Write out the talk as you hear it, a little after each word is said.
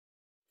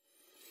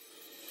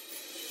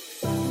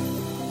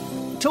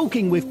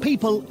talking with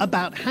people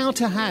about how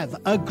to have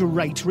a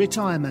great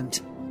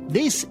retirement.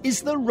 This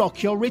is the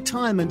Rock Your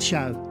Retirement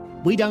Show.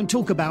 We don't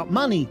talk about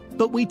money,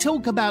 but we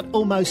talk about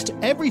almost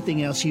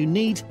everything else you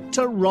need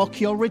to rock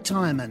your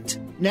retirement.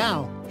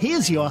 Now,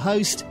 here's your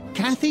host,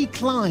 Kathy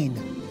Klein.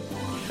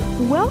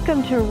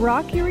 Welcome to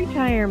Rock Your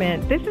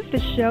Retirement. This is the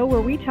show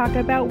where we talk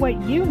about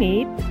what you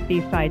need,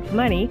 besides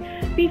money,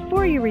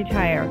 before you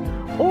retire.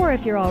 Or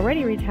if you're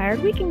already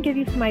retired, we can give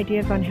you some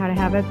ideas on how to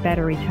have a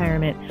better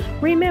retirement.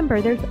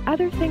 Remember, there's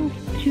other things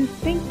to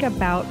think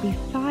about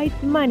besides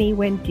money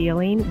when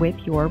dealing with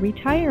your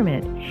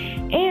retirement.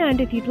 And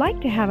if you'd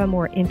like to have a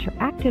more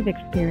interactive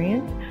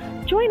experience,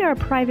 join our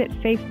private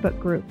Facebook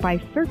group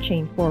by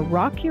searching for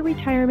Rock Your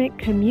Retirement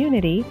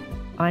Community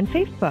on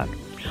Facebook.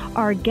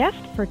 Our guest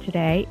for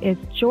today is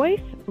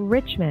Joyce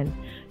Richmond.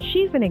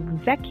 She's an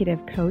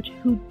executive coach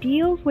who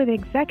deals with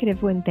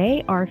executives when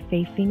they are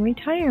facing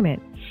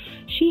retirement.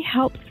 She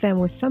helps them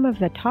with some of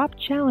the top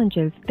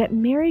challenges that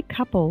married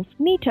couples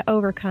need to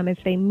overcome as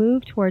they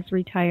move towards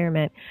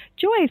retirement.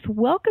 Joyce,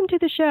 welcome to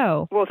the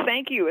show. Well,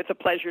 thank you. It's a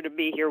pleasure to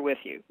be here with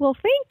you. Well,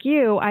 thank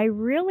you. I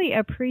really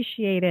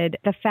appreciated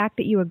the fact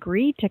that you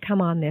agreed to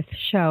come on this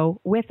show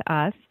with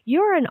us.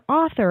 You're an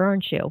author,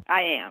 aren't you?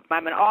 I am.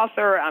 I'm an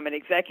author. I'm an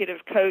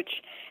executive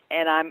coach,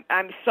 and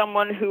I'm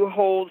someone who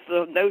holds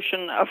the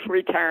notion of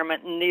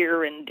retirement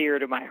near and dear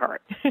to my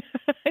heart.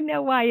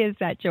 Now, why is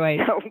that, Joyce?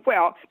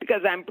 Well,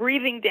 because I'm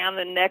breathing down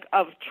the neck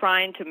of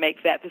trying to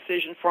make that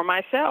decision for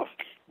myself.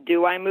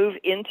 Do I move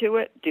into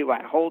it? Do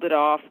I hold it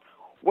off?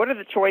 What are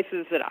the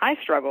choices that I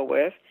struggle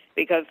with?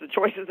 Because the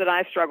choices that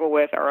I struggle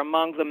with are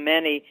among the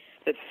many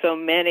that so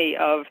many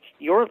of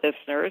your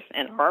listeners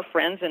and our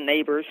friends and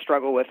neighbors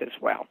struggle with as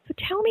well. So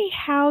tell me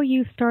how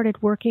you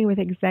started working with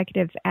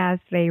executives as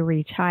they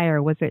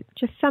retire. Was it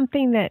just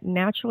something that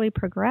naturally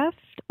progressed,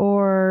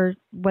 or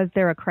was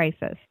there a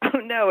crisis? Oh,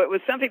 no, it was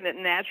something that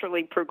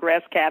naturally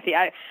progressed, Kathy.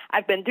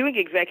 I've been doing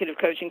executive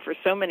coaching for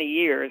so many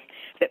years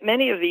that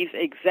many of these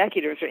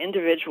executives are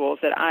individuals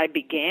that I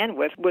began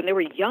with when they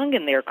were young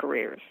in their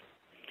careers.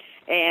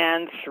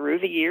 And through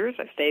the years,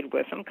 I stayed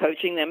with them,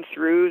 coaching them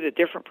through the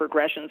different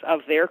progressions of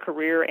their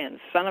career, and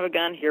son of a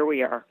gun, here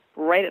we are,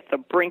 right at the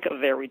brink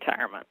of their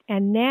retirement.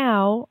 And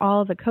now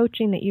all the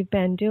coaching that you've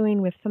been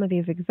doing with some of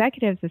these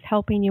executives is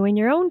helping you in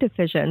your own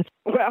decisions.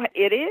 Well,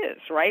 it is,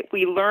 right?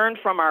 We learn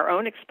from our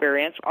own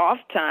experience.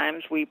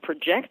 Oftentimes, we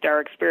project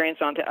our experience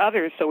onto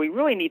others, so we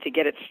really need to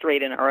get it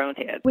straight in our own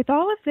head. With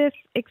all of this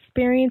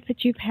experience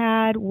that you've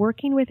had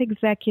working with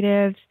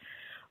executives,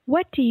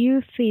 what do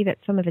you see that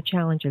some of the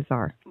challenges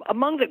are?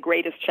 Among the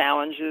greatest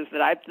challenges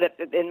that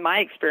in my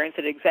experience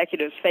that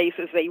executives face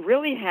is they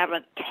really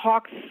haven't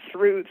talked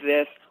through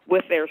this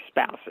with their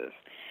spouses.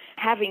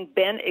 Having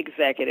been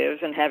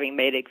executives and having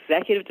made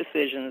executive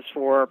decisions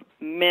for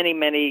many,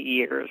 many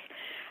years,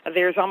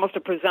 there's almost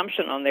a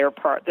presumption on their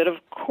part that, of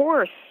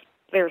course,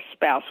 their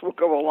spouse will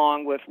go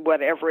along with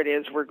whatever it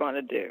is we're going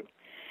to do,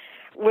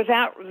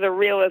 without the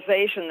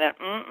realization that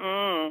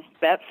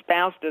that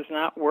spouse does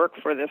not work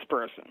for this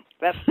person.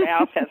 That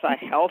spouse has a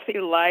healthy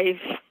life,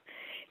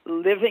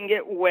 living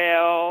it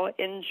well,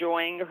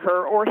 enjoying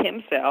her or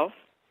himself.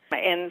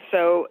 And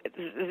so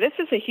this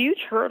is a huge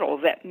hurdle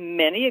that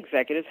many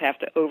executives have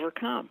to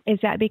overcome. Is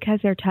that because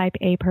they're type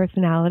A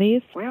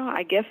personalities? Well,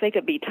 I guess they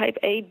could be type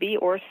A, B,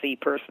 or C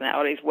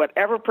personalities.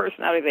 Whatever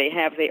personality they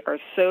have, they are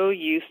so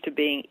used to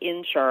being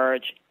in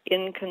charge,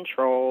 in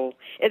control,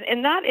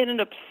 and not in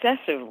an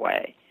obsessive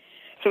way.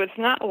 So it's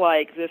not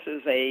like this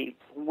is a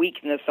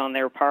weakness on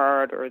their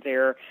part or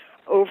they're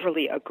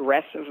overly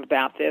aggressive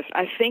about this.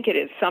 I think it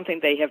is something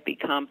they have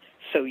become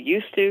so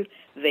used to.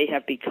 They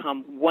have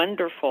become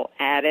wonderful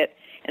at it.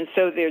 And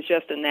so there's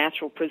just a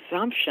natural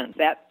presumption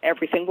that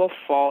everything will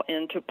fall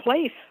into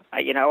place.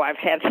 I've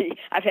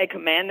had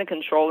command and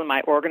control in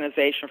my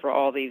organization for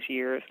all these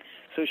years.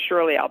 So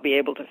surely I'll be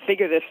able to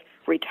figure this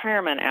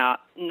retirement out,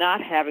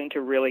 not having to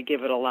really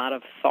give it a lot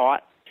of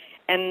thought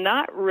and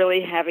not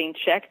really having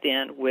checked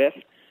in with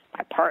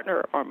my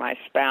partner or my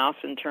spouse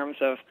in terms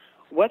of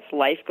what's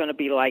life going to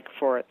be like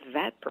for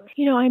that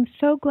person. I'm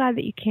so glad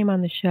that you came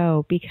on the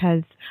show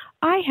because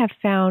I have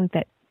found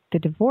that the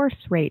divorce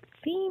rate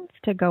seems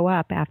to go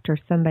up after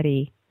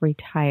somebody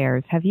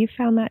retires. Have you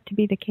found that to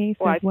be the case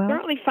as well? I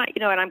certainly find,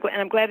 and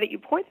I'm glad that you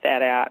point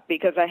that out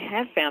because I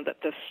have found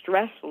that the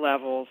stress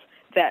levels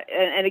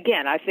and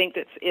again, I think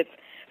that it's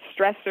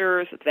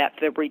stressors that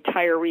the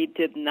retiree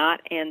did not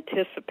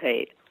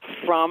anticipate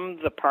from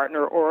the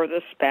partner or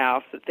the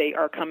spouse that they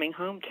are coming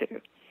home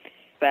to.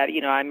 That,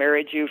 I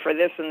married you for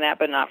this and that,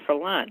 but not for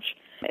lunch.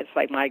 It's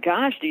like, my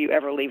gosh, do you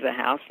ever leave the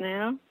house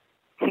now?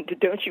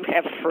 Don't you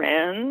have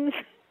friends?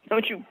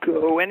 Don't you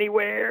go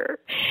anywhere?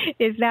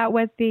 Is that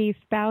what the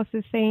spouse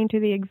is saying to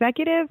the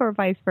executive or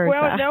vice versa?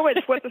 Well, no,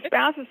 it's what the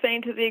spouse is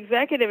saying to the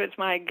executive. It's,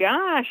 my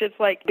gosh, it's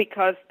like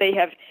because they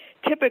have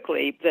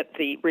typically that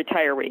the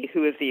retiree,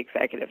 who is the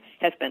executive,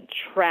 has been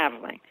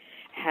traveling,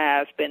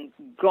 has been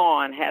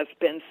gone, has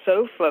been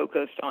so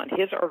focused on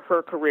his or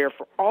her career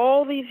for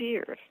all these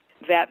years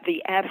that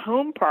the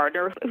at-home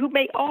partner, who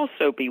may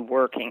also be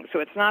working, so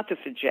it's not to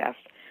suggest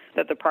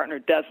that the partner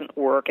doesn't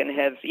work and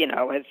has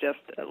just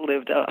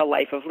lived a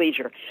life of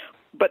leisure.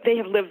 But they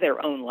have lived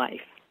their own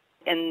life.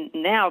 And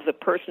now the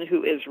person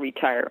who is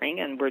retiring,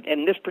 and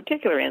in this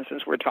particular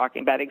instance we're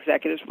talking about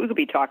executives, we could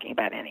be talking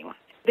about anyone.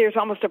 There's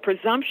almost a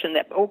presumption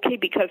that, okay,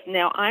 because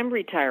now I'm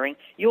retiring,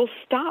 you'll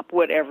stop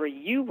whatever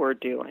you were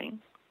doing,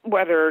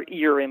 whether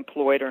you're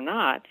employed or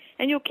not,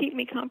 and you'll keep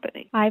me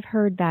company. I've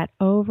heard that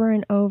over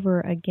and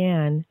over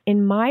again.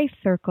 In my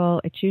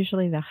circle, it's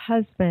usually the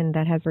husband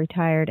that has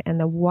retired and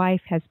the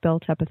wife has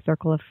built up a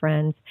circle of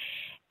friends,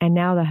 and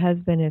now the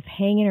husband is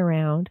hanging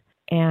around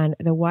and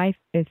the wife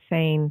is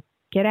saying,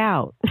 get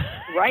out.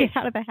 Right. Get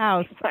out of the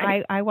house.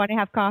 Right. I want to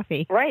have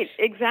coffee. Right,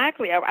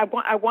 exactly. I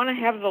want to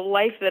have the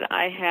life that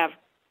I have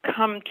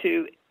come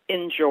to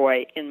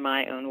enjoy in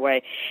my own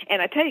way.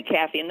 And I tell you,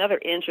 Kathy, another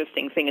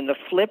interesting thing in the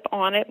flip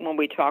on it when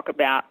we talk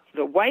about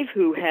the wife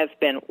who has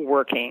been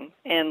working,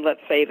 and let's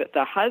say that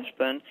the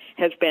husband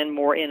has been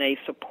more in a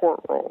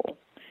support role.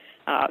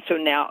 So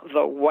now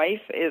the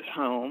wife is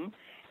home,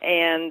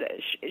 and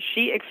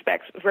she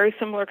expects very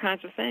similar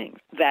kinds of things.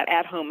 That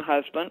at-home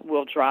husband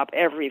will drop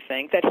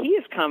everything that he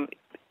has come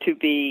to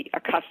be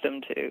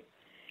accustomed to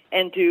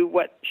and do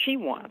what she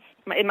wants.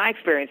 In my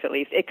experience, at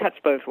least, it cuts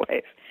both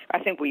ways. I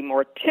think we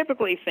more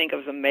typically think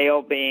of the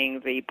male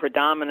being the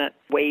predominant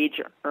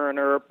wage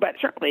earner, but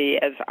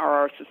certainly as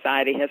our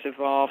society has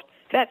evolved,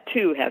 that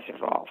too has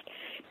evolved.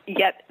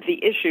 Yet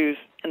the issues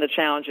and the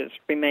challenges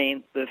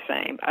remain the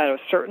same. A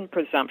certain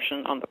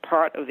presumption on the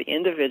part of the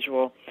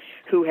individual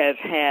who has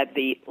had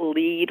the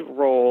lead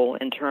role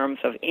in terms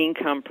of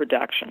income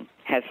production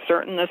has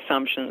certain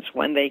assumptions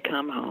when they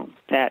come home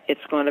that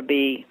it's going to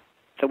be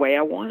the way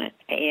I want it.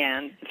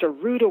 And it's a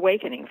rude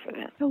awakening for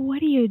them. So what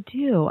do you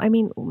do? I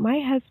mean, my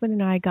husband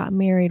and I got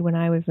married when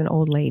I was an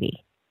old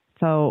lady.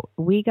 So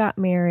we got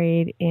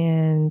married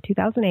in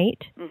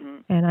 2008,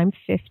 and I'm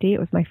 50. It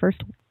was my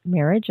first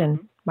marriage and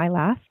my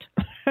last.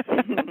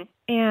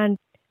 And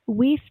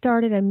we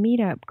started a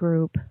meetup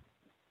group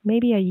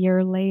maybe a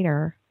year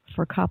later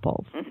for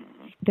couples.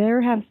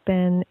 There have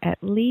been at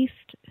least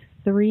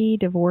 3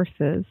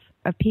 divorces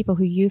of people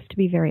who used to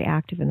be very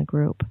active in the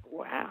group.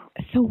 Wow.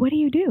 So what do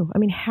you do? I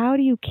mean, how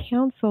do you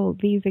counsel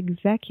these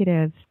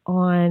executives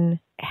on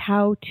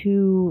how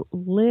to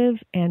live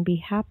and be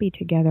happy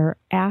together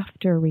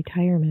after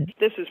retirement?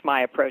 This is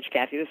my approach,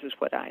 Kathy. This is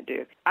what I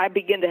do. I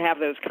begin to have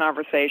those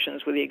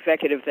conversations with the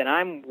executives that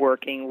I'm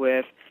working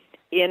with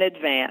in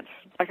advance,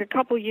 like a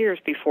couple years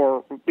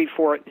before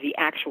the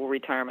actual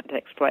retirement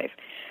takes place.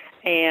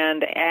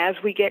 And as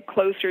we get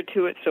closer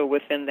to it, so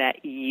within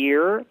that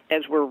year,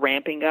 as we're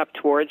ramping up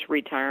towards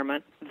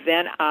retirement,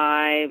 then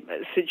I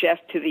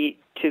suggest to the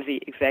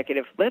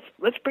executive,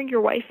 let's bring your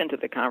wife into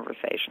the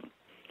conversation.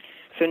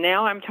 So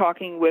now I'm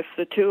talking with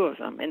the two of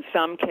them. In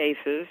some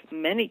cases,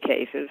 many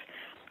cases,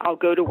 I'll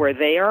go to where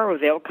they are or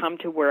they'll come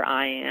to where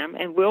I am,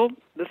 and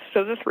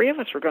so the 3 of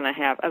us are going to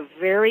have a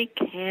very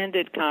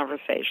candid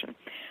conversation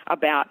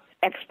about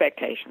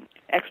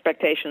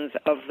expectations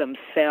of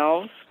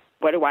themselves.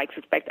 What do I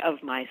expect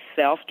of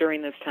myself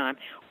during this time?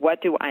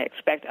 What do I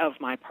expect of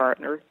my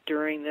partner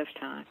during this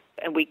time?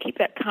 And we keep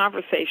that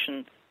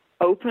conversation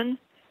open,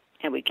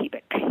 and we keep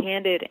it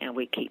candid, and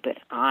we keep it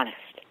honest.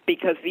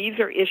 Because these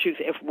are issues,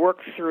 if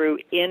worked through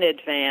in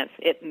advance,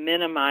 it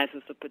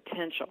minimizes the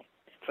potential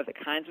for the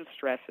kinds of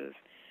stresses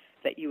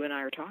that you and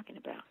I are talking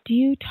about. Do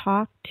you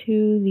talk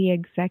to the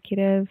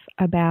executive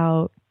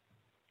about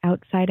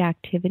outside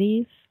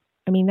activities?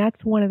 I mean,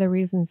 that's one of the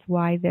reasons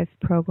why this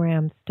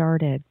program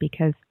started,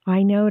 because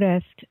I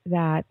noticed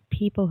that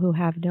people who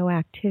have no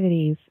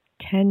activities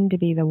tend to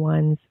be the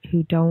ones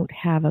who don't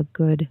have a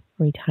good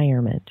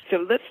retirement.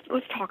 So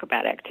let's talk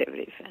about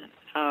activities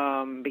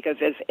then, because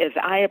as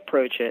I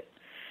approach it,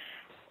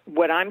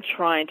 what I'm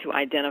trying to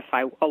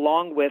identify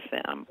along with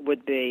them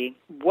would be,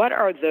 what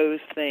are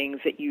those things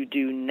that you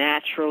do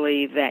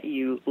naturally that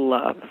you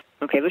love?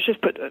 Okay, let's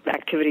just put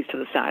activities to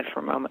the side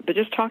for a moment, but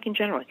just talking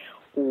generally.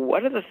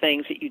 What are the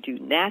things that you do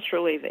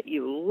naturally that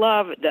you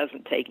love? It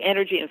doesn't take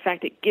energy. In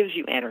fact, it gives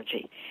you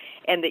energy,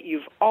 and that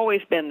you've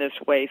always been this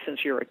way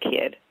since you're a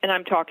kid. And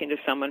I'm talking to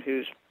someone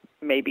who's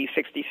maybe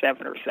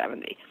 67 or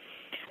 70.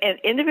 And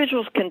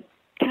individuals can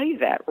tell you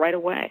that right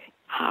away.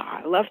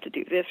 I love to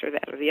do this or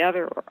that or the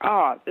other,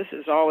 or, this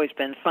has always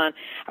been fun.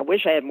 I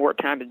wish I had more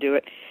time to do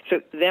it.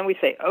 So then we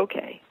say,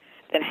 okay,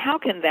 then how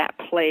can that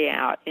play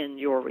out in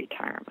your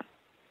retirement?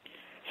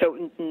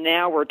 So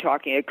now we're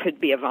talking, it could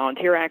be a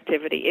volunteer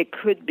activity. It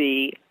could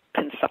be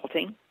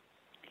consulting.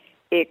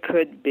 It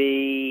could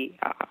be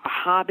a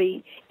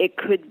hobby. It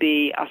could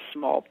be a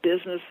small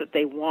business that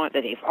they want,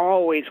 that they've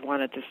always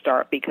wanted to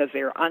start because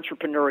they're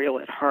entrepreneurial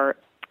at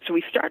heart. So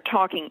we start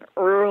talking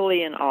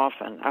early and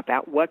often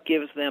about what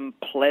gives them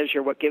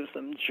pleasure, what gives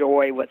them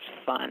joy, what's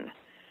fun.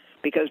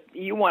 Because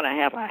you want to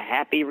have a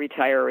happy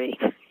retiree.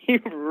 You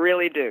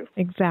really do.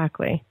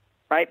 Exactly.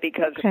 Right?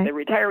 Because if the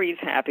retiree is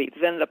happy,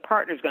 then the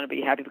partner is going to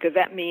be happy, because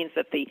that means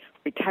that the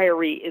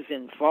retiree is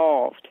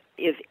involved,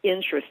 is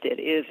interested,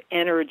 is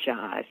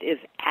energized, is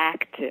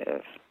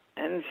active.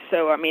 And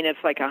so, I mean, it's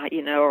like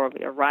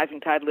a rising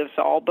tide lifts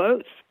all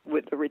boats.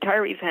 With the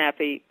retirees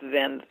happy,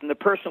 then the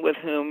person with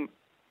whom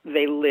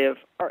they live,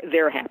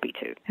 they're happy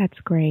too. That's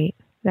great.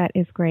 That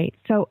is great.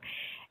 So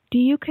do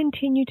you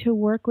continue to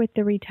work with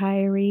the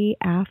retiree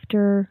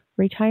after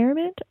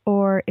retirement,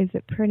 or is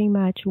it pretty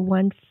much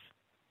once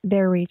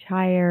they're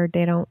retired,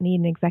 they don't need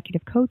an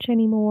executive coach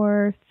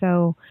anymore?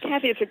 So,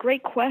 Kathy, it's a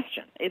great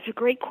question. It's a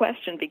great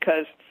question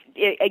because,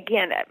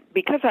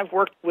 because I've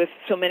worked with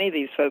so many of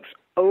these folks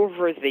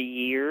over the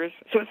years,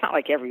 so it's not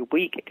like every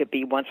week. It could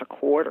be once a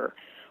quarter.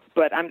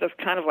 But I'm just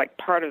kind of like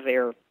part of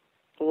their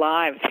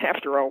lives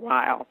after a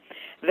while,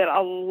 that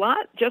a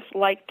lot just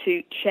like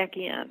to check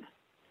in.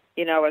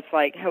 You know, it's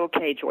like,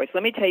 okay, Joyce,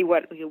 let me tell you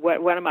what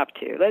I'm up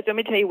to. Let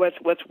me tell you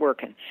what's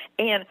working.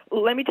 And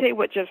let me tell you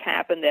what just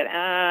happened that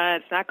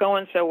it's not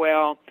going so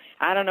well.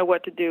 I don't know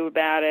what to do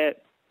about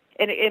it.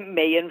 And it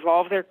may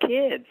involve their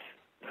kids,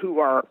 who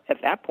are,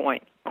 at that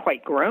point,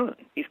 quite grown.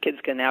 These kids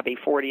can now be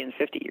 40 and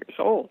 50 years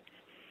old.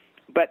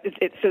 But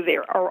so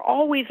there are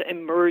always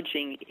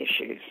emerging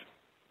issues,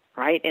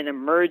 right, and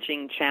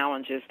emerging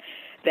challenges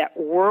that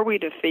were we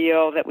to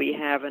feel that we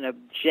have an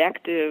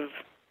objective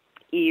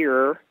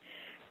ear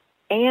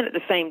and at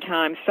the same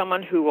time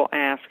someone who will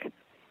ask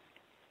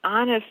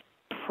honest,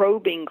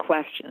 probing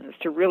questions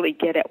to really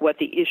get at what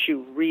the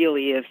issue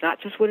really is, not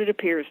just what it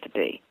appears to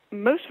be.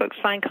 Most folks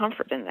find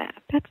comfort in that.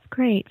 That's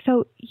great.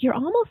 So you're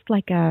almost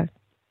like a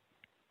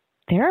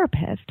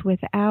therapist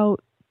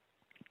without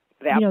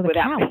the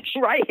couch.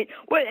 Right.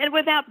 Well, and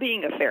without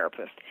being a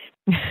therapist.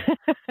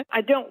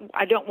 I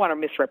don't want to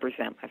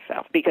misrepresent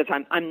myself because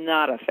I'm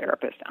not a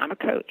therapist. I'm a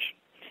coach.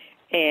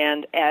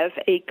 And as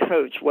a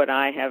coach, what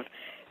I have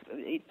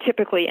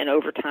typically and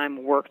over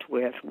time worked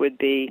with would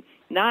be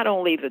not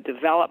only the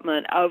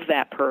development of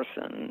that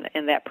person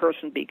and that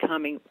person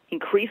becoming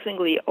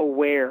increasingly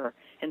aware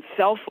and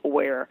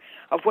self-aware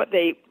of what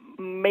they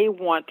may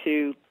want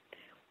to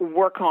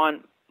work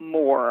on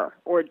more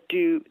or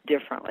do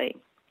differently,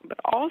 but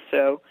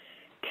also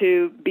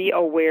to be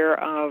aware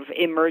of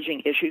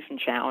emerging issues and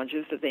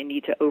challenges that they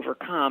need to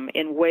overcome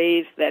in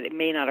ways that it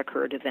may not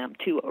occur to them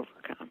to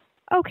overcome.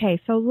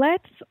 Okay, so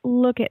let's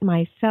look at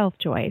myself,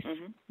 Joyce.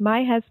 Mm-hmm.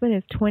 My husband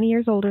is 20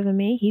 years older than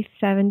me. He's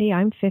 70.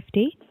 I'm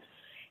 50.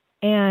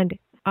 And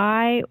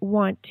I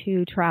want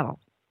to travel.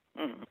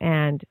 Mm-hmm.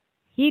 And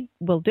he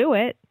will do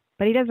it,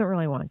 but he doesn't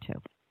really want to.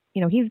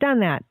 You know, he's done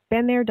that,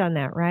 been there, done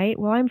that, right?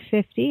 Well, I'm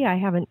 50. I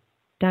haven't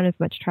done as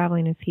much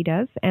traveling as he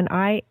does, and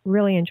I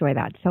really enjoy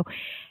that. So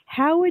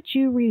how would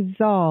you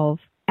resolve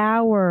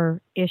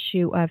our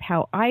issue of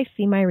how I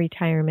see my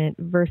retirement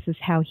versus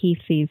how he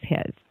sees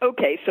his?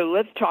 Okay, so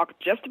let's talk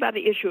just about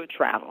the issue of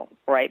travel,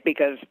 right?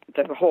 Because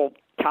the whole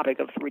topic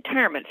of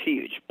retirement is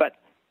huge, but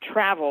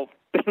travel,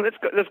 let's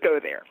go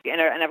there.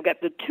 And I've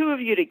got the two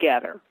of you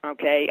together,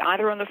 okay,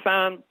 either on the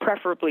phone,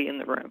 preferably in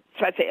the room.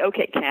 So I'd say,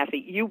 okay,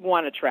 Kathy, you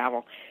want to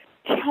travel.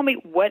 Tell me,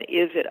 what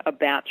is it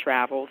about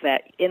travel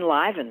that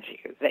enlivens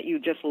you, that you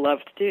just love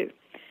to do?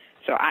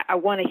 So I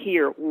want to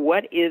hear,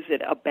 what is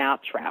it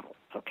about travel,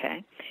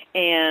 okay?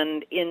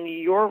 And in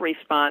your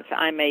response,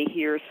 I may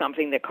hear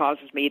something that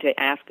causes me to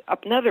ask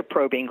another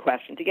probing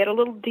question to get a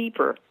little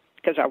deeper,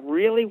 because I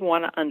really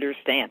want to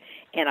understand,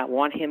 and I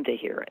want him to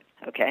hear it,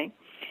 okay?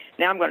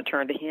 Now I'm going to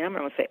turn to him, and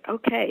I'm going to say,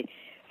 okay,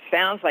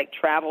 sounds like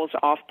travel's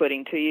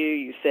off-putting to you.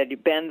 You said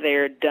you've been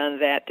there, done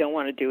that, don't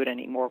want to do it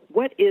anymore.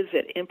 What is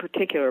it in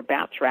particular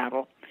about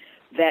travel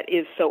that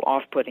is so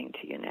off-putting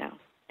to you now?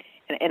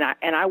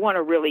 And I want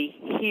to really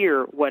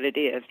hear what it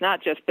is,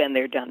 not just been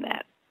there, done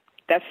that.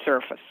 That's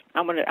surface.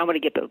 I want to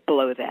get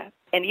below that.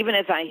 And even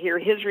as I hear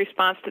his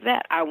response to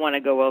that, I want to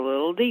go a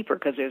little deeper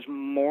because there's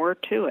more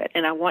to it,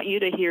 and I want you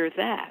to hear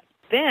that.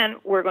 Then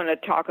we're going to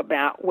talk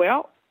about,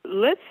 well,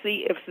 let's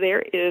see if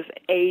there is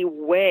a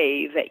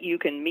way that you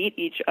can meet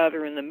each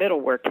other in the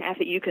middle where,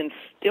 Kathy, you can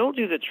still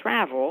do the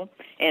travel,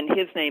 and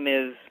his name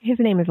is? His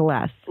name is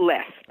Les.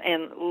 Les.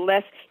 And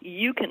Les,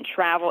 you can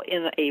travel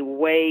in a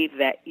way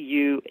that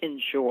you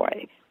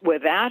enjoy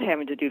without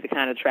having to do the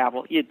kind of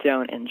travel you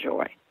don't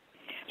enjoy.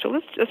 So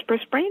let's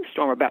just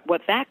brainstorm about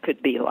what that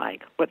could be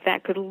like, what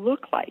that could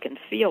look like and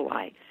feel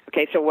like.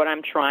 Okay, so what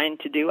I'm trying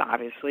to do,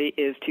 obviously,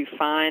 is to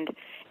find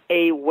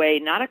a way,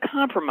 not a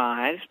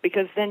compromise,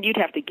 because then you'd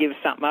have to give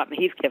something up, and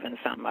he's given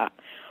something up,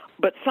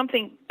 but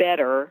something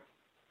better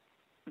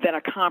than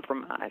a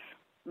compromise.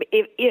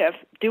 If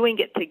doing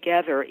it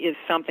together is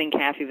something,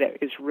 Kathy,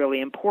 that is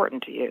really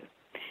important to you.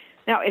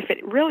 Now, if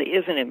it really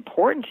isn't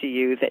important to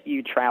you that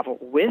you travel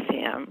with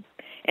him,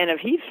 and if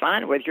he's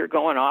fine with you're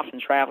going off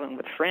and traveling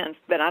with friends,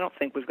 then I don't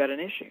think we've got an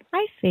issue.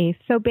 I see.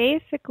 So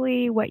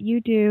basically what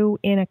you do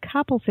in a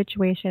couple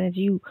situation is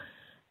you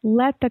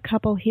let the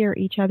couple hear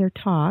each other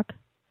talk,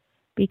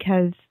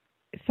 because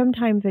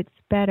sometimes it's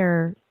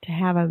better to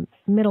have a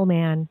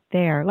middleman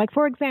there. Like,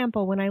 for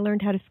example, when I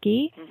learned how to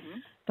ski, mm-hmm.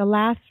 the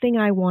last thing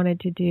I wanted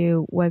to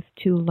do was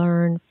to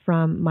learn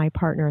from my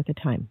partner at the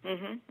time.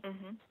 Mm-hmm.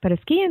 Mm-hmm. But a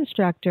ski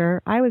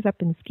instructor, I was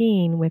up and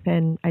skiing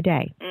within a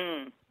day.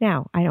 Mm.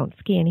 Now, I don't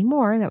ski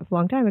anymore. That was a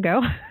long time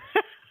ago.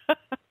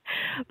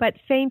 But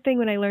same thing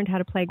when I learned how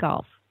to play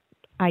golf.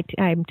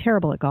 I'm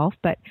terrible at golf,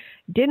 but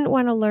didn't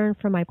want to learn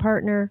from my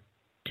partner,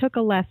 took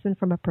a lesson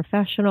from a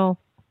professional.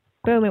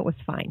 Boom, it was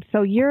fine.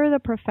 So you're the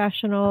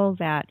professional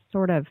that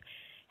sort of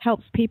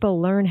helps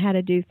people learn how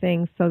to do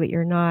things so that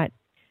you're not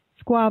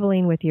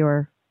squabbling with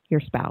your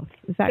spouse.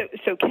 Is that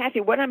so,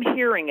 Kathy, what I'm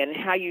hearing and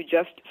how you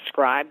just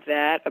described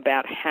that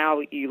about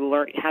how you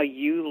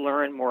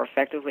learn more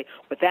effectively,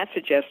 what that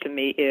suggests to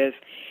me is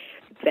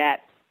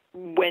that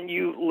when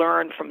you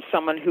learn from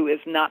someone who is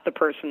not the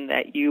person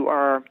that you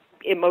are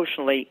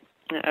emotionally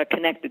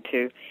connected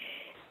to,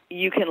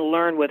 you can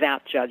learn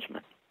without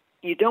judgment.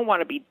 You don't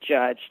want to be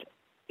judged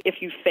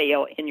if you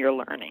fail in your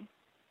learning.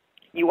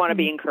 You want to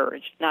be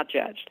encouraged, not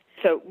judged.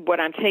 So what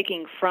I'm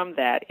taking from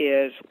that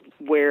is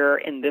where,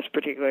 in this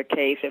particular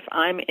case, if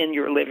I'm in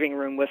your living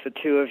room with the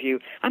two of you,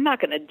 I'm not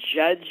going to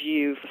judge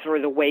you for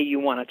the way you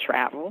want to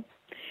travel.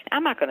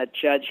 I'm not going to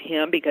judge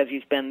him because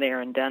he's been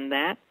there and done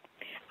that.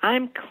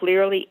 I'm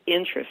clearly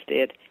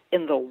interested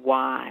in the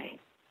why,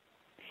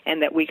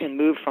 and that we can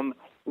move from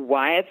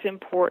why it's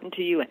important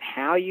to you and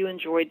how you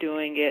enjoy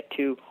doing it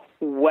to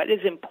what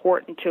is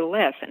important to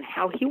Les and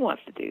how he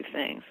wants to do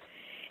things,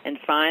 and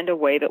find a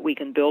way that we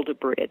can build a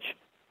bridge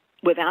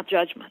without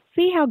judgment.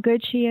 See how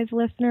good she is,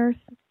 listeners?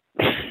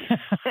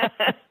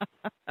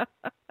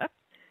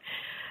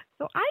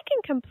 So I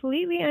can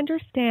completely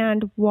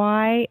understand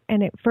why,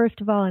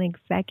 first of all, an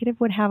executive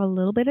would have a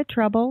little bit of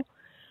trouble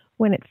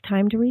when it's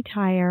time to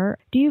retire.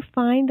 Do you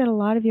find that a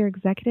lot of your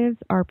executives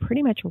are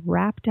pretty much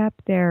wrapped up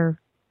their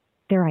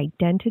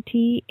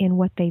identity in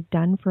what they've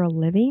done for a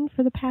living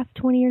for the past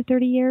 20 or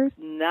 30 years?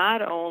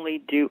 Not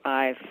only do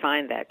I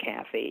find that,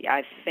 Kathy,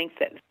 I think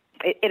that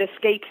it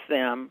escapes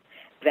them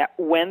that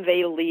when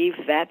they leave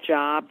that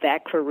job,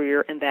 that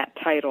career, and that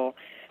title,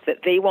 that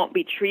they won't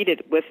be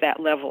treated with that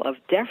level of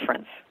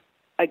deference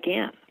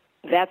again.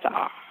 That's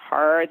a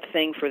hard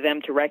thing for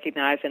them to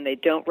recognize, and they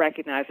don't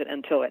recognize it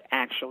until it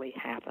actually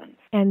happens.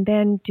 And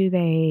then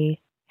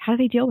how do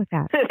they deal with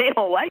that? They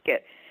don't like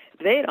it.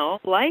 They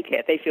don't like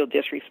it. They feel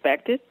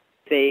disrespected.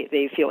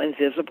 They feel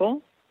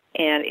invisible,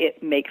 and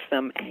it makes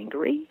them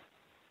angry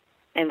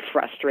and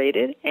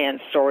frustrated and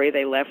sorry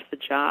they left the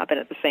job. And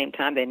at the same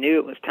time, they knew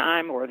it was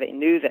time, or they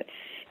knew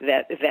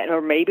that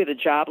or maybe the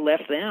job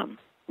left them.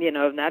 You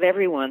know, not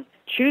everyone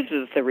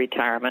chooses the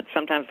retirement.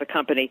 Sometimes the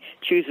company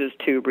chooses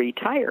to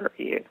retire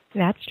you.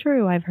 That's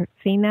true. I've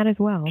seen that as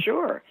well.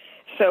 Sure.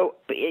 So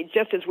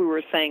just as we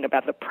were saying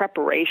about the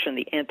preparation,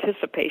 the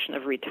anticipation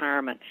of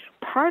retirement,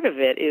 part of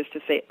it is to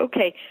say,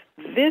 okay,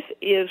 this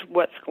is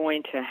what's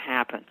going to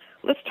happen.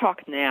 Let's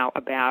talk now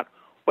about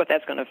what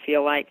that's going to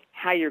feel like,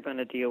 how you're going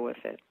to deal with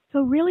it.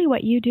 So really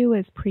what you do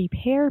is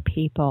prepare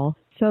people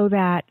so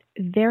that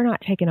they're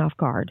not taken off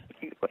guard.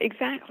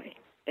 Exactly.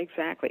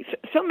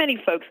 So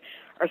many folks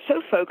are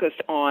so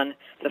focused on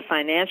the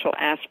financial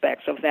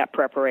aspects of that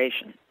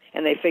preparation,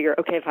 and they figure,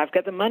 okay, if I've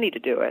got the money to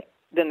do it,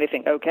 then they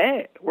think,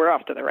 okay, we're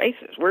off to the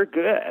races, we're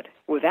good,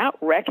 without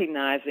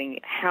recognizing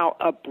how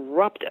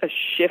abrupt a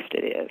shift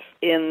it is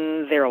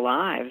in their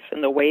lives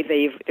and the way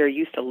they're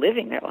used to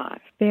living their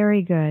lives.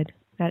 Very good.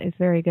 That is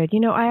very good. You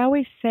know, I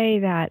always say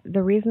that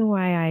the reason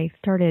why I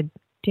started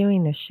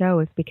doing this show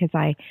is because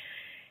I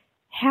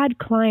had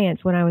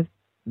clients when I was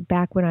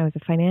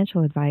a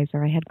financial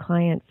advisor. I had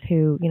clients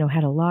who,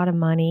 had a lot of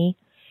money,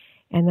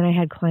 and then I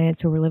had clients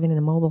who were living in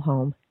a mobile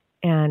home.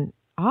 And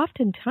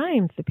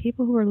oftentimes the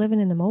people who were living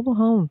in the mobile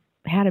home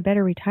had a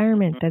better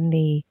retirement than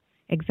the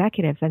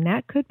executives, and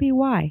that could be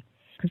why.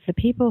 Because the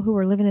people who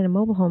were living in a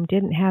mobile home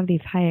didn't have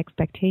these high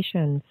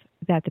expectations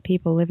that the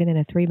people living in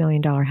a $3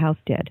 million house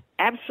did.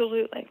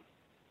 Absolutely.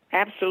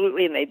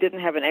 And they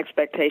didn't have an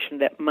expectation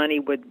that money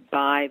would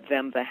buy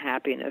them the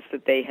happiness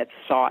that they had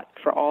sought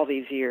for all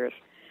these years.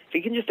 So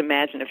you can just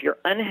imagine if you're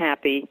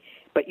unhappy,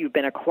 but you've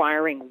been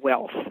acquiring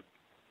wealth,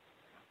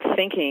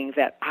 thinking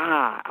that,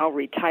 I'll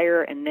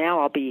retire and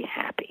now I'll be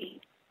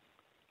happy.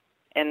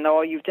 And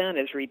all you've done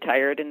is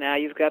retired and now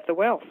you've got the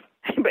wealth,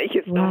 but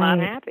you're still not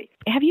happy.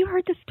 Have you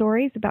heard the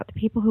stories about the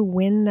people who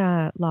win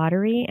the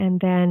lottery and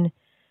then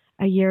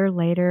a year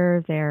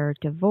later they're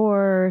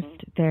divorced,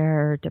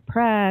 they're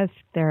depressed,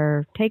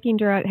 they're taking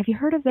drugs? Have you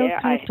heard of those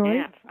kind of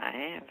stories? I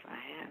have.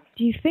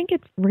 Do you think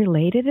it's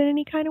related in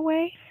any kind of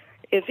way?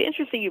 It's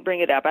interesting you bring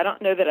it up. I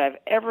don't know that I've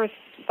ever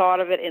thought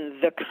of it in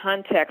the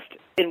context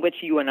in which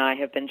you and I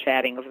have been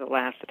chatting over the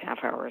last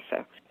half hour or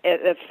so.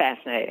 It's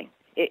fascinating.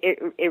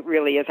 It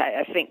really is.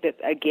 I think that,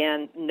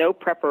 again, no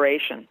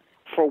preparation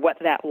for what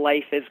that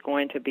life is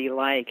going to be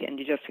like, and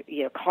you just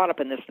caught up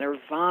in this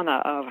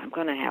nirvana of, I'm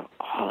going to have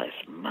all this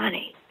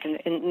money.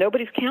 And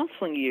nobody's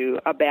counseling you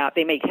about,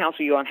 they may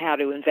counsel you on how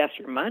to invest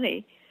your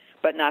money,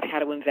 but not how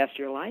to invest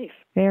your life.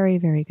 Very,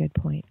 very good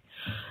point.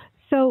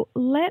 So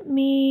let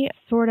me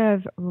sort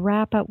of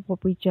wrap up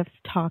what we just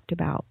talked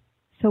about.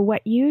 So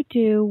what you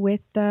do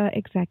with the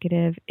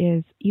executive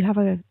is you have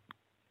a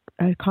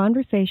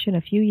conversation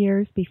a few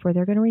years before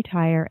they're going to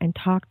retire and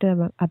talk to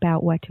them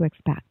about what to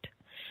expect.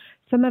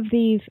 Some of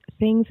these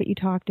things that you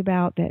talked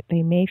about, that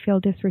they may feel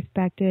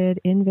disrespected,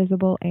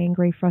 invisible,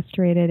 angry,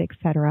 frustrated,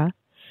 etc.,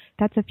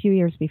 That's a few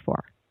years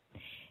before.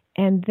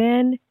 And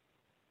then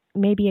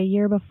maybe a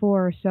year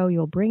before or so,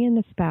 you'll bring in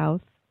the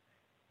spouse,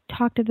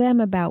 talk to them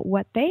about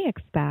what they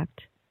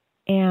expect,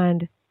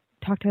 and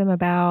talk to them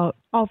about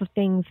all the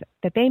things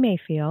that they may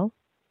feel,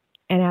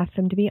 and ask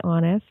them to be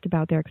honest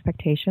about their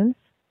expectations.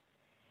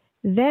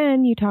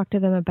 Then you talk to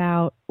them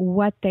about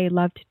what they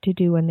loved to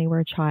do when they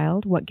were a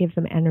child, what gives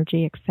them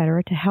energy,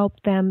 etc., to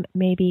help them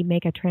maybe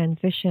make a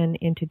transition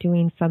into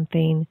doing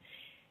something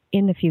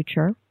in the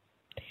future.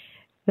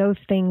 Those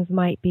things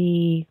might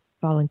be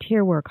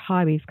volunteer work,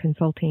 hobbies,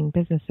 consulting,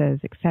 businesses,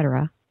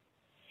 etc.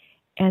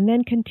 And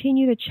then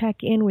continue to check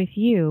in with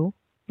you,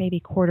 maybe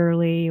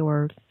quarterly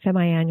or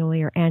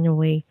semi-annually or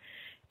annually,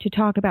 to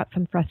talk about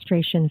some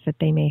frustrations that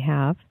they may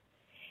have.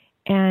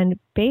 And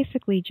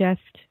basically just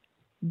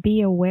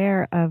be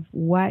aware of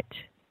what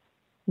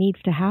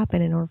needs to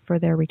happen in order for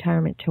their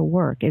retirement to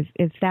work. Is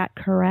that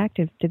correct?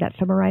 Did that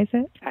summarize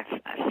it? I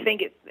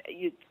think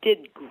you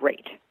did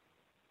great.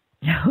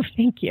 Oh,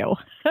 thank you.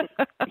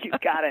 You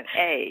got an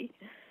A.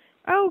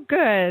 Oh,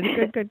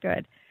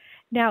 good.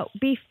 Now,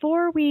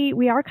 before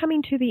we are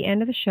coming to the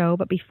end of the show,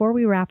 but before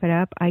we wrap it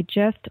up, I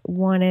just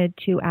wanted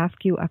to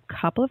ask you a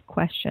couple of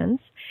questions.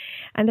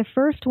 And the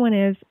first one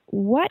is,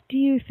 what do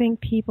you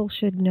think people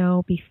should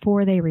know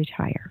before they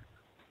retire?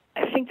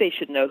 I think they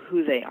should know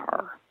who they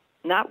are,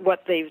 not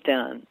what they've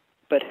done,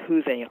 but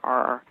who they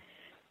are,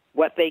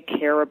 what they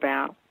care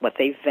about, what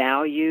they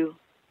value,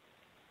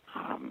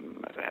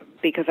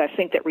 because I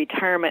think that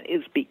retirement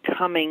is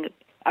becoming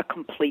a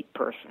complete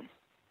person.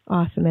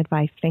 Awesome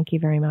advice. Thank you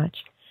very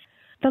much.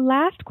 The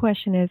last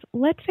question is,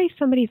 let's say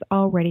somebody's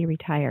already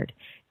retired.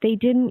 They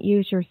didn't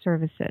use your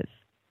services.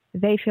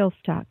 They feel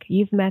stuck.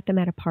 You've met them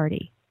at a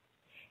party,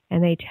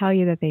 and they tell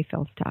you that they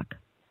feel stuck.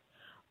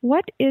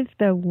 What is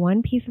the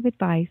one piece of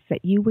advice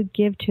that you would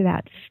give to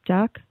that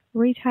stuck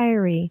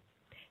retiree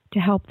to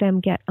help them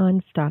get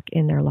unstuck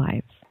in their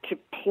lives? To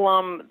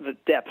plumb the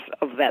depths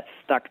of that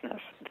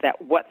stuckness,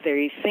 that what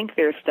they think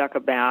they're stuck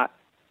about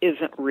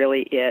isn't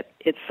really it.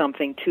 It's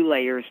something 2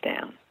 layers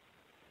down.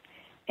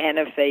 And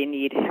if they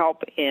need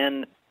help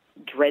in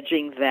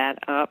dredging that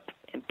up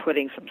and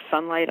putting some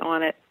sunlight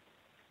on it,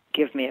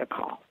 give me a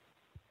call.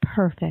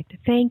 Perfect.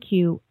 Thank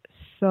you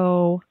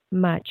so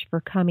much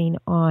for coming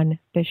on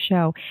the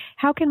show.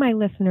 How can my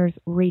listeners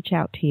reach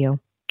out to you?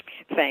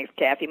 Thanks,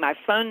 Kathy. My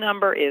phone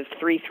number is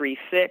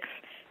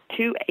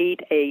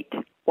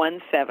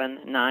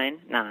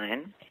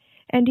 336-288-1799.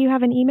 And do you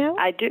have an email?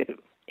 I do.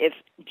 It's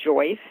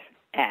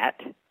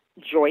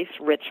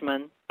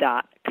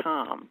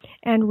Joyce@JoyceRichman.com.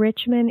 And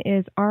Richman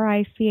is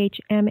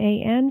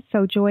Richman,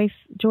 so Joyce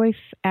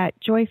at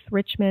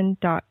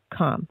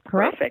JoyceRichman.com,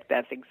 correct? Perfect.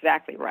 That's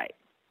exactly right.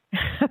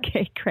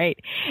 Okay,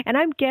 great. And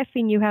I'm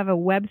guessing you have a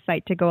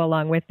website to go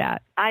along with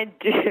that. I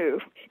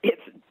do.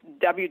 It's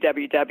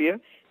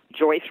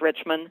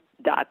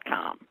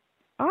www.JoyceRichman.com.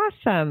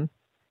 Awesome.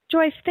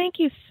 Joyce, thank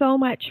you so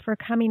much for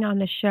coming on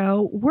the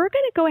show. We're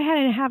going to go ahead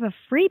and have a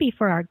freebie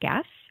for our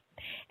guests,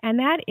 and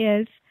that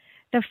is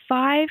the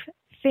 5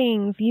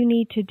 things you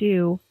need to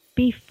do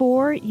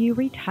before you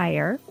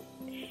retire.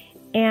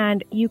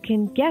 And you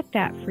can get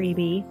that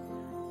freebie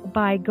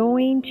by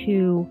going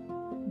to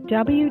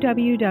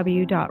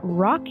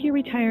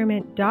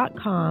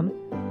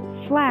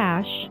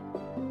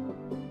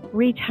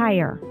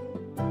www.rockyourretirement.com/retire.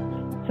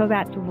 So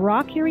that's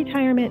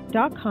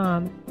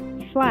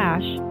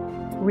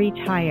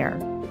rockyourretirement.com/retire.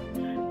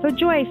 So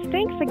Joyce,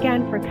 thanks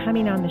again for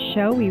coming on the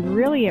show. We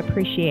really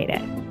appreciate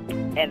it.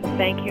 And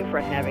thank you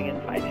for having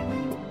invited me.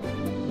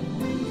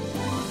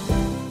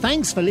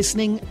 Thanks for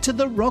listening to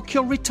the Rock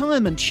Your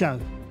Retirement Show.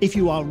 If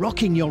you are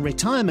rocking your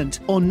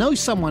retirement or know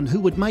someone who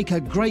would make a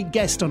great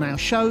guest on our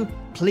show,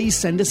 please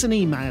send us an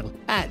email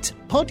at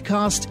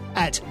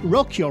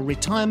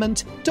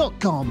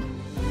podcast@rockyourretirement.com.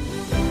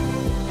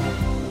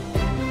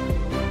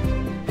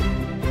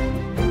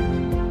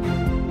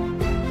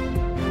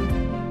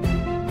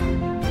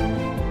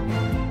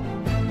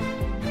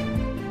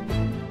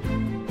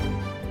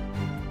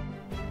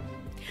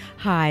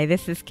 Hi,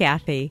 this is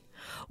Kathy.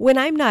 When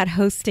I'm not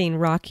hosting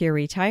Rock Your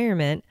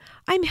Retirement,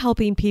 I'm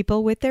helping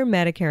people with their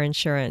Medicare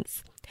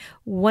insurance.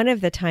 One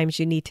of the times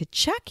you need to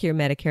check your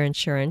Medicare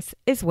insurance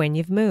is when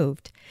you've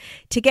moved.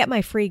 To get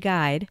my free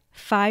guide,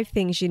 5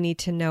 Things You Need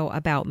to Know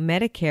About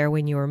Medicare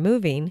When You Are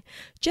Moving,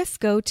 just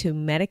go to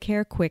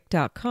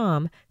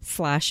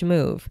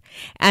medicarequick.com/move.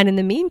 And in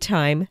the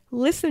meantime,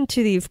 listen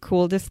to these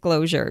cool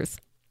disclosures.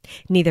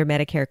 Neither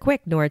Medicare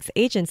Quick nor its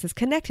agents is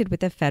connected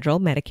with the federal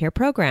Medicare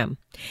program.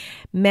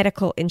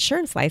 Medical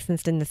insurance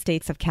licensed in the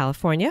states of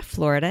California,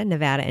 Florida,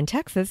 Nevada, and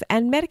Texas,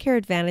 and Medicare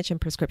Advantage and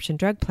prescription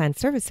drug plan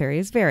service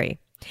areas vary.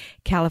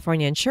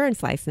 California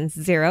Insurance License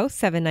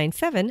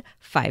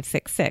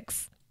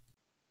 0797566.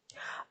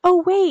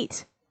 Oh,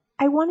 wait!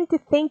 I wanted to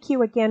thank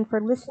you again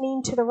for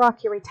listening to the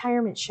Rock Your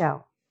Retirement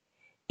Show.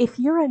 If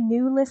you're a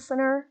new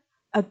listener,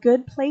 a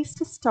good place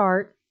to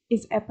start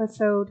is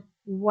episode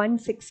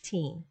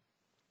 116.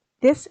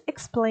 This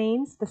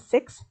explains the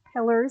 6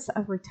 pillars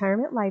of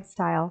retirement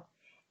lifestyle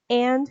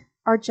and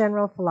our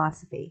general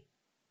philosophy.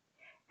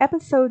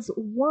 episodes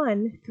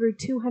 1 through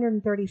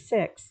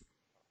 236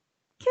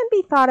 can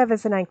be thought of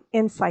as an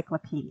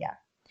encyclopedia.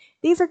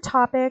 These are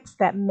topics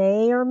that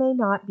may or may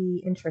not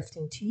be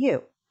interesting to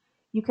you.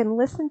 You can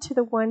listen to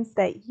the ones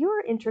that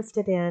you're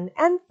interested in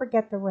and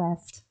forget the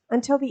rest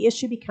until the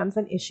issue becomes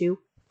an issue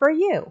for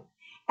you.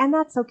 And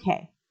that's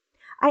okay.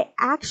 I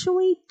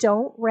actually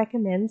don't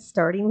recommend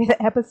starting with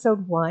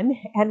episode 1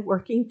 and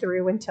working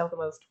through until the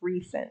most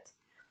recent.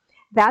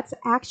 That's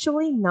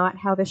actually not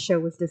how the show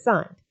was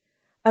designed.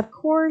 Of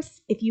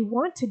course, if you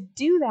want to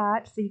do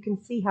that so you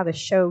can see how the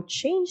show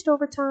changed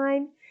over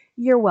time,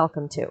 you're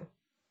welcome to.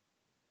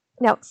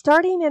 Now,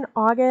 starting in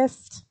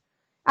August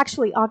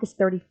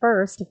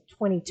 31st of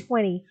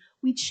 2020,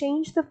 we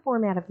changed the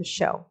format of the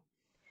show.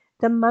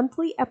 The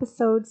monthly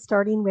episodes,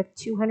 starting with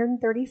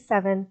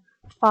 237,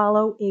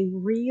 follow a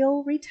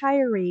real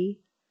retiree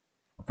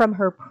from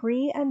her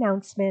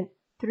pre-announcement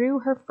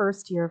through her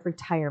first year of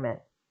retirement.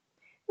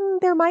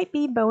 There might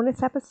be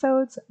bonus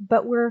episodes,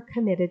 but we're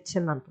committed to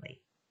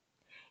monthly.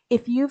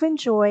 If you've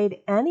enjoyed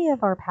any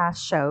of our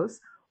past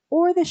shows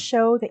or the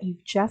show that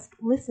you've just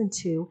listened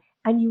to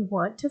and you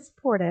want to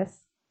support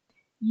us,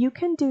 you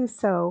can do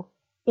so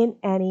in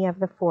any of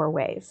the 4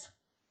 ways.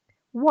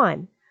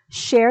 1.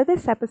 Share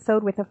this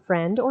episode with a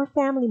friend or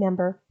family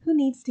member who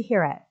needs to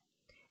hear it.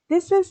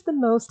 This is the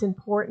most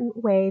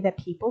important way that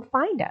people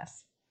find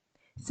us.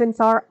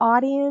 Since our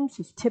audience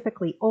is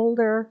typically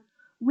older,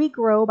 we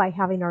grow by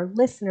having our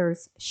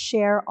listeners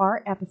share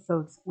our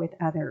episodes with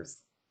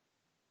others.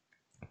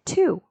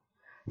 2.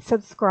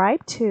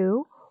 Subscribe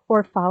to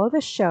or follow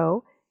the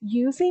show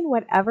using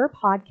whatever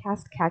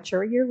podcast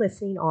catcher you're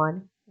listening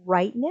on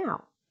right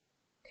now.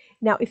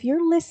 Now, if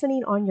you're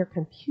listening on your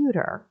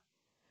computer,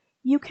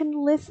 you can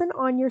listen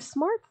on your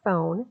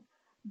smartphone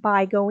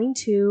by going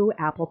to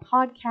Apple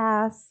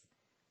Podcasts,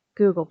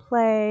 Google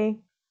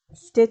Play,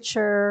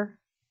 Stitcher,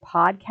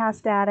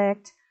 Podcast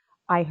Addict,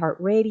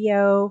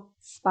 iHeartRadio,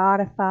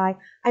 Spotify.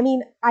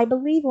 I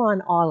believe we're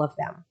on all of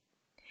them.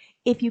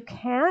 If you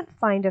can't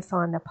find us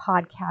on the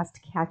podcast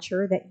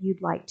catcher that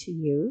you'd like to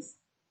use,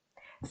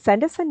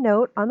 send us a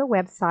note on the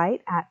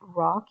website at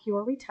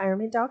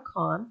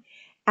rockyourretirement.com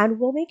and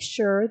we'll make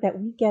sure that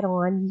we get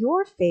on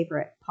your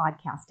favorite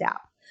podcast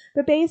app.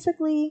 But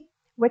basically,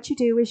 what you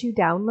do is you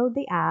download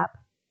the app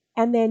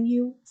and then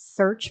you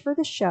search for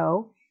the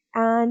show,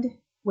 and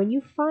when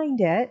you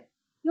find it,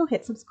 you'll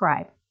hit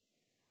subscribe.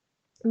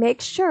 Make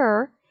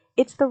sure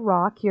it's the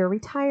Rock Your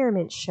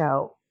Retirement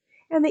Show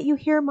and that you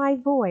hear my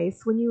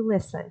voice when you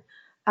listen.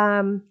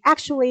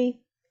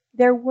 Actually,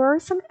 there were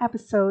some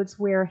episodes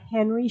where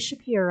Henry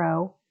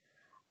Shapiro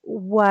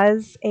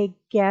was a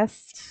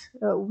guest.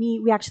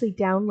 We actually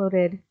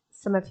downloaded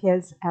some of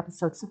his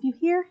episodes. So if you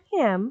hear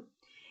him,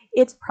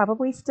 it's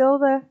probably still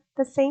the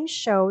same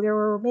show. There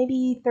were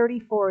maybe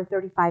 34 or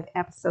 35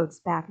 episodes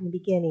back in the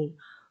beginning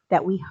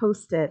that we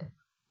hosted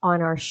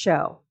on our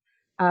show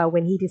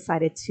when he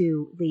decided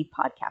to leave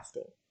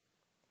podcasting.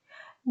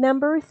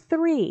 Number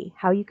 3,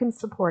 how you can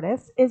support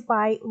us is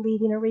by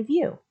leaving a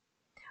review.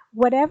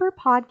 Whatever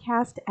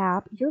podcast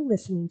app you're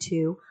listening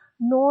to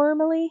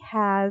normally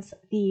has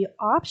the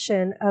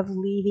option of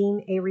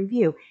leaving a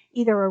review,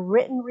 either a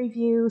written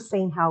review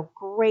saying how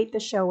great the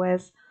show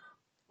is,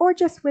 or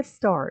just with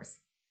stars.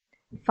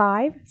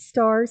 5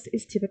 stars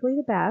is typically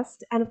the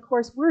best, and of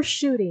course we're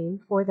shooting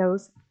for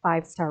those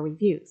 5-star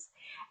reviews.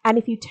 And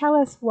if you tell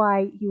us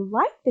why you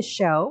like the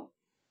show,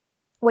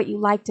 what you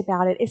liked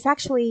about it, it's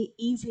actually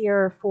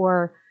easier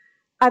for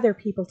other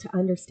people to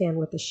understand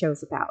what the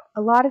show's about.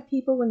 A lot of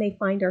people, when they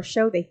find our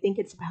show, they think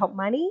it's about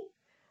money.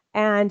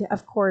 And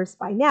of course,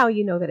 by now,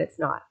 you know that it's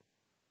not.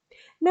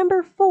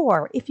 Number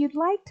 4, if you'd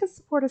like to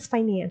support us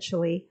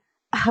financially,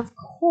 of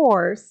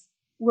course,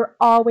 we're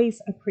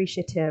always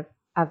appreciative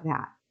of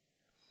that.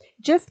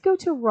 Just go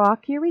to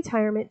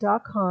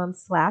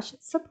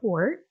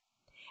rockyourretirement.com/support,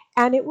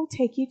 and it will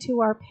take you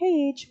to our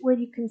page where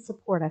you can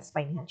support us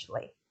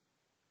financially.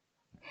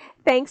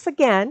 Thanks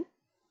again,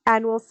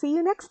 and we'll see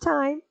you next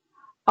time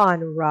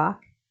on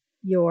Rock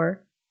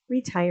Your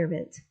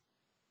Retirement.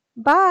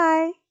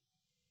 Bye.